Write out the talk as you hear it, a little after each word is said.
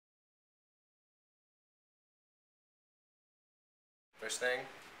First thing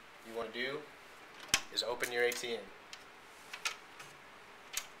you want to do is open your ATM.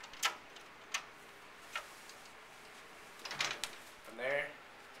 From there,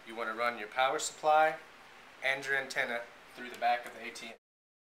 you want to run your power supply and your antenna through the back of the ATM.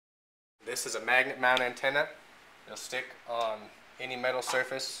 This is a magnet mount antenna. It'll stick on any metal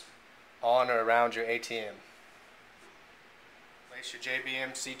surface on or around your ATM. Place your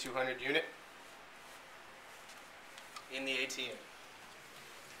JBM C200 unit in the ATM.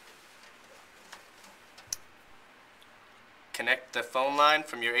 Connect the phone line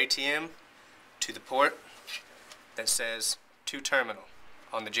from your ATM to the port that says to terminal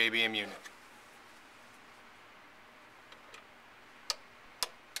on the JBM unit.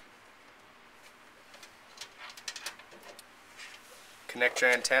 Connect your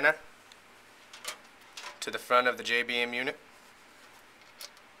antenna to the front of the JBM unit.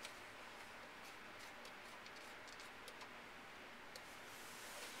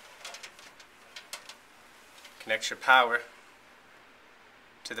 Connect your power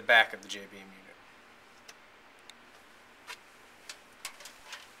to the back of the JBM unit.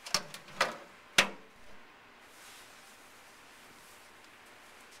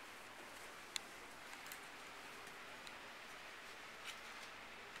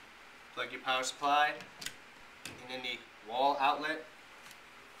 Plug your power supply in any wall outlet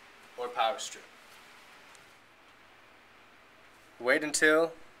or power strip. Wait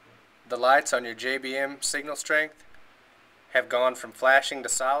until the lights on your JBM signal strength have gone from flashing to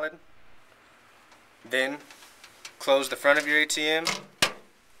solid. Then close the front of your ATM.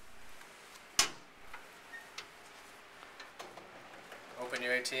 Open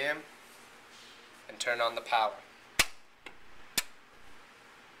your ATM and turn on the power.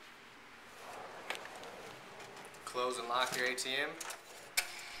 Close and lock your ATM,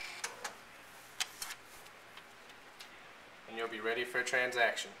 and you'll be ready for a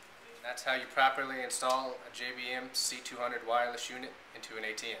transaction. That's how you properly install a JBM C200 wireless unit into an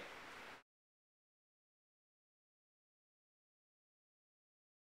ATM.